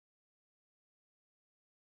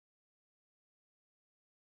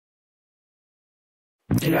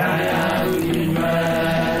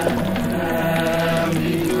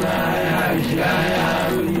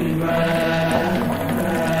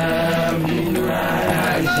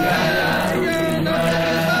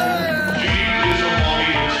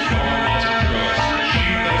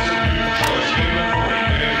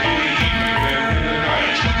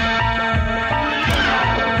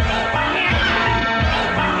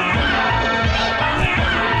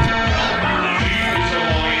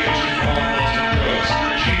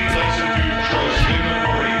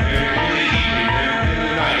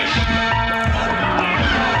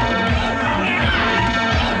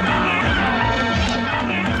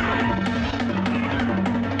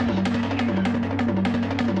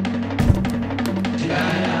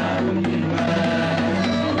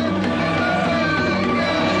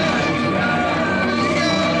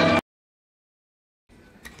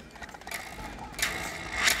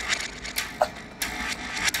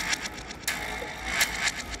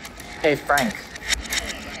Hey, Frank.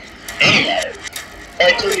 Hey,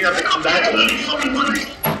 I told you not to come back without any fucking money.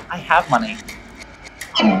 I have money.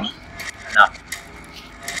 Oh. Enough.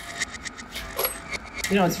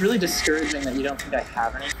 You know, it's really discouraging that you don't think I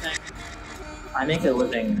have anything. I make a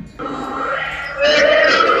living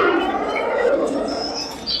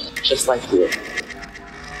just like you.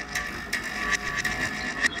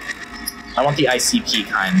 I want the ICP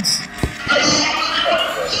kinds.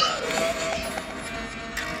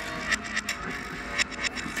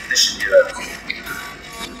 This should do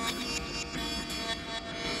it.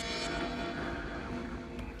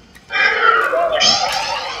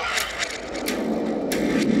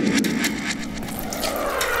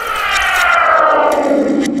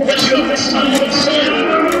 What you have this time to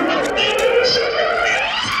say?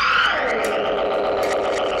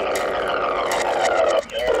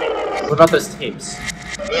 What about those tapes?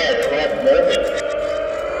 Yeah, they were all molded.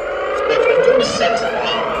 They're doing set to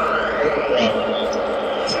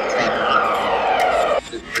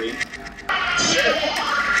Is it free? Sure.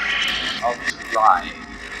 I'll try.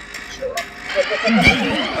 Show up.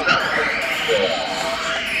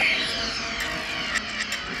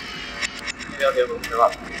 Maybe I'll be able to show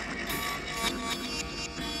up.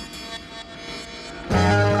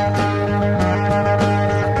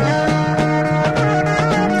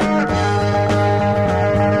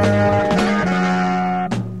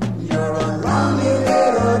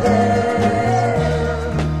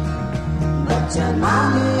 Your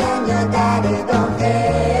mommy and your daddy don't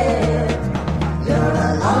care. You're a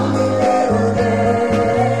lonely little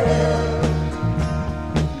girl.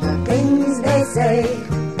 The things they say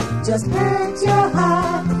just hurt your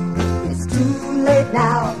heart. It's too late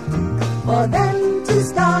now for them to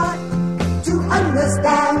start to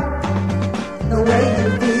understand the way you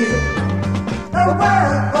feel. The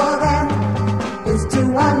world for them is too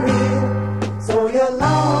unreal. So you're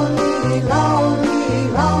lonely, lonely,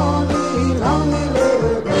 lonely, lonely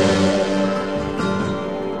little girl.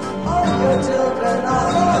 All your children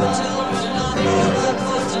are your children are never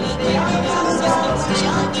fortunately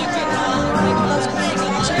young.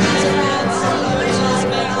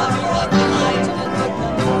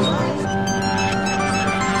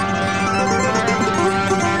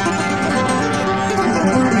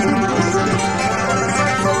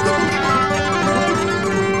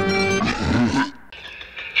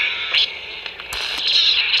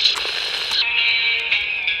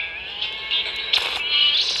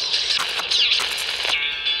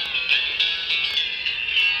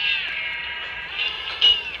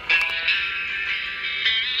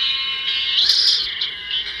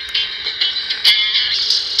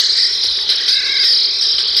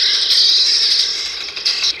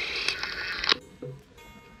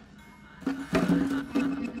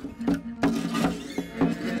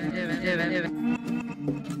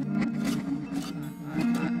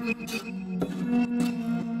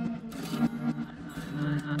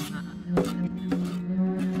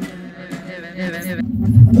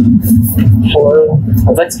 Hello,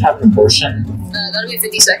 I'd like to have an abortion. That'll be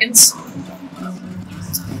 50 seconds.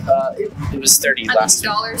 It was 30 last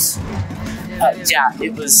week. $100. Yeah,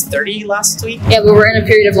 it was 30 last week. Yeah, but we're in a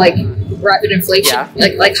period of like rapid inflation, Yeah.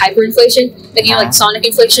 like hyperinflation, like like sonic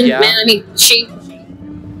inflation. Yeah. Man, I mean,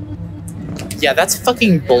 Yeah, that's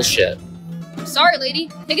fucking bullshit. sorry, lady,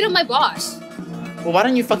 take it up my boss. Well, why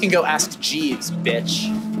don't you fucking go ask Jeeves, bitch?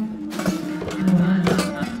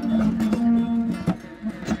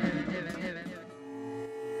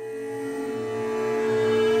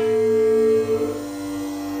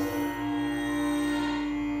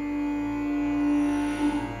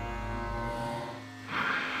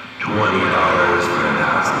 $20 for an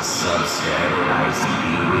ounce of substandard ICP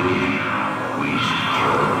weed. We should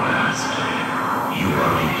kill the master. You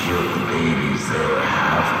are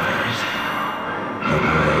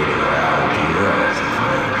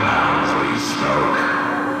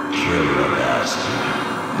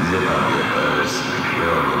Zip up your purse and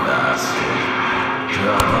kill the bastard.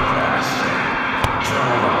 Kill the bastard. Kill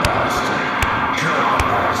the bastard. Kill the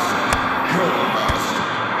bastard. Kill the bastard.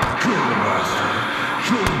 Kill the bastard.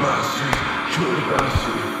 Kill the bastard. Kill the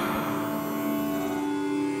bastard.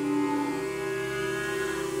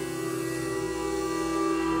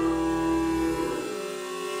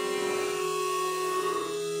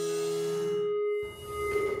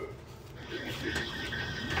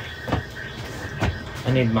 I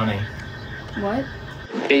need money. What?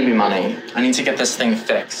 Baby money. I need to get this thing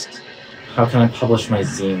fixed. How can I publish my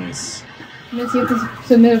zines? You have to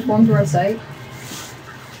submit a form to our site.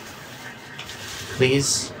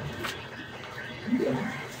 Please?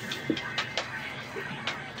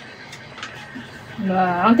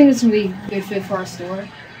 I don't think it's gonna be a good fit for our store.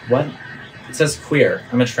 What? It says queer.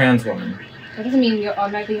 I'm a trans woman. That doesn't mean you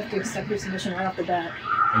automatically have to accept your submission right off the bat.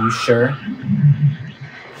 Are you sure?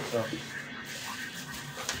 Oh.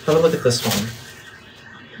 Have a look at this one.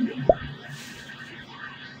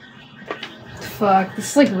 Fuck, this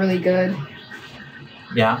is like really good.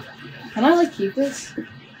 Yeah? Can I like keep this?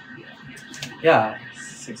 Yeah.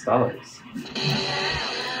 $6.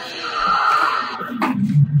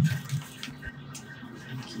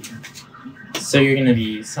 So you're gonna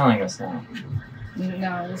be selling this now?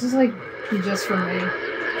 No, this is like just for me.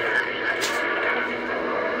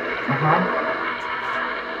 Uh-huh.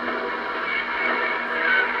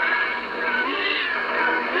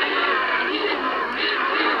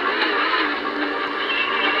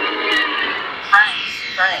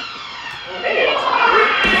 Frank.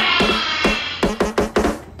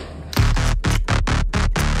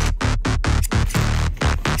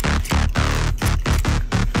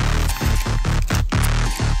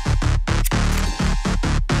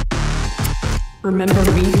 Remember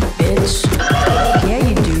me, bitch? Yeah,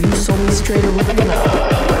 you do. You sold me straight away.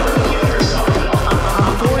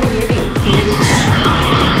 I'm 48, bitch.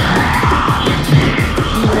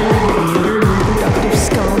 You reproductive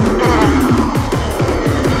scum.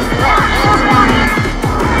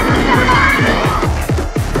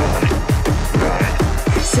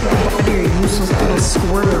 Sit out of your useless little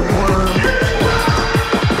squirter worm.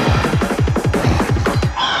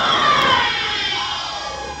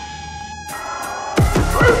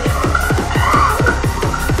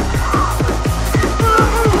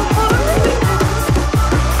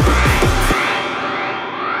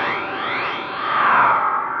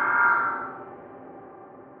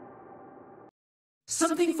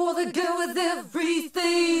 Something for the girl with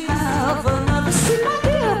everything. Have another sip, my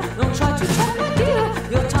dear. Don't try to talk, my dear.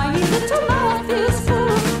 Your time